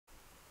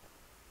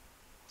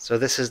So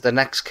this is the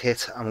next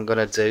kit I'm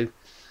going to do.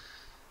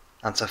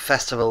 And it's a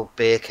festival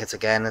beer kit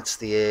again. It's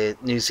the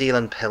New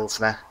Zealand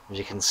pilsner, as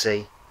you can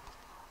see.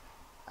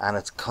 And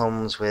it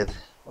comes with,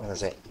 what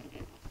is it?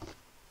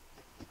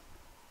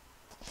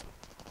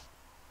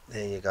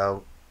 There you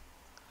go.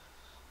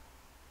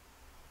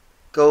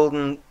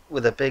 Golden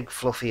with a big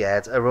fluffy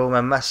head,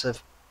 aroma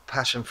massive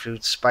passion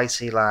fruit,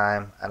 spicy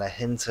lime, and a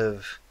hint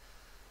of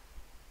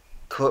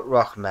cut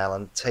rock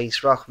melon.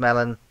 Taste rock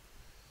melon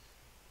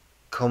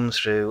comes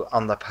through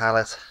on the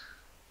palate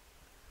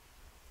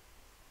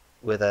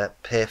with a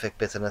perfect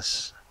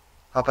bitterness.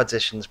 Hop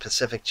additions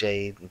Pacific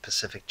Jade and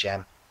Pacific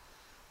Gem.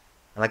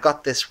 And I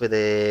got this with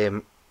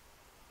a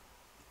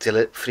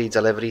free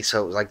delivery,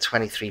 so it was like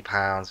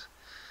 £23.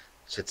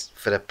 So it's,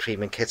 for the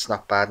premium kit's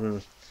not bad.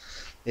 And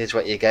here's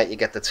what you get. You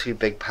get the 2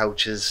 big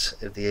pouches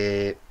of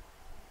the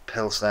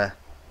pilsner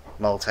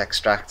malt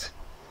extract.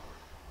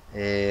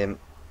 You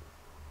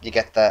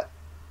get the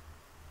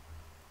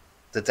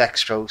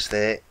dextrose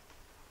there,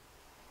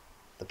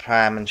 the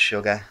prime and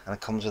sugar, and it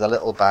comes with a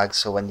little bag,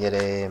 so when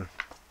you're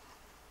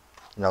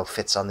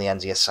fits on the end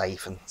of your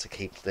siphon to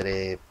keep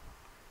the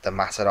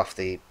matter off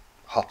the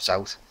hops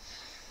out.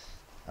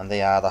 And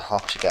they are the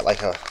hops. You get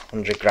like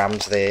 100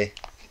 grams there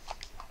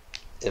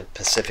of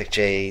Pacific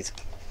Jade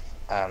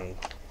and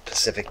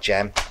Pacific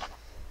Gem,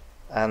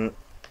 and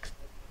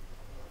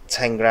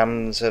 10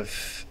 grams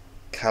of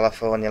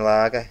California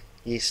lager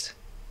yeast.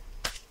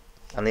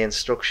 And the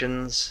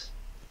instructions.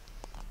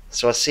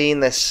 So I've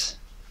seen this.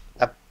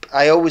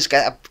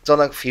 I've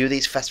done a few of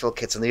these festival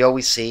kits, and they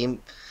just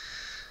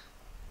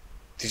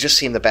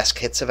seem the best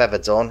kits I've ever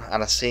done.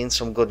 And I've seen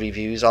some good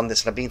reviews on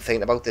this, and I've been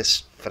thinking about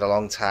this for a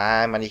long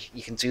time. And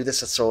you can do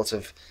this at sort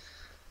of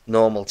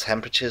normal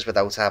temperatures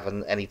without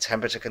having any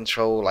temperature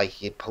control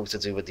like you're supposed to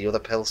do with the other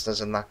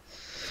pilsners and that.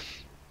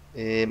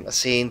 I've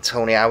seen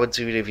Tony Howard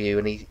do a review,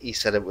 and he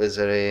said it was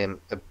a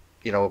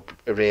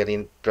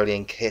really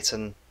brilliant kit,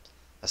 and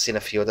I've seen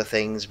a few other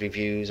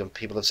reviews, and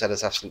people have said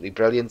it's absolutely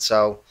brilliant.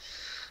 So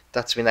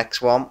that's my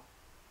next one.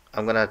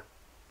 I'm gonna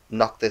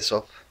knock this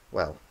up,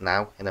 well,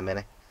 now in a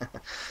minute.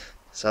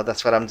 So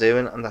that's what I'm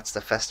doing, and that's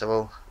the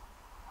festival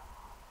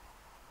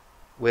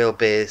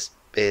wheelbase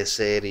beer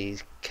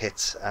series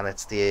kit, and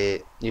it's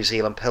the New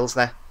Zealand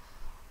pilsner.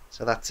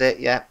 So that's it.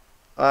 Yeah,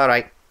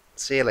 alright,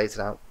 see you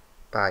later now,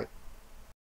 bye.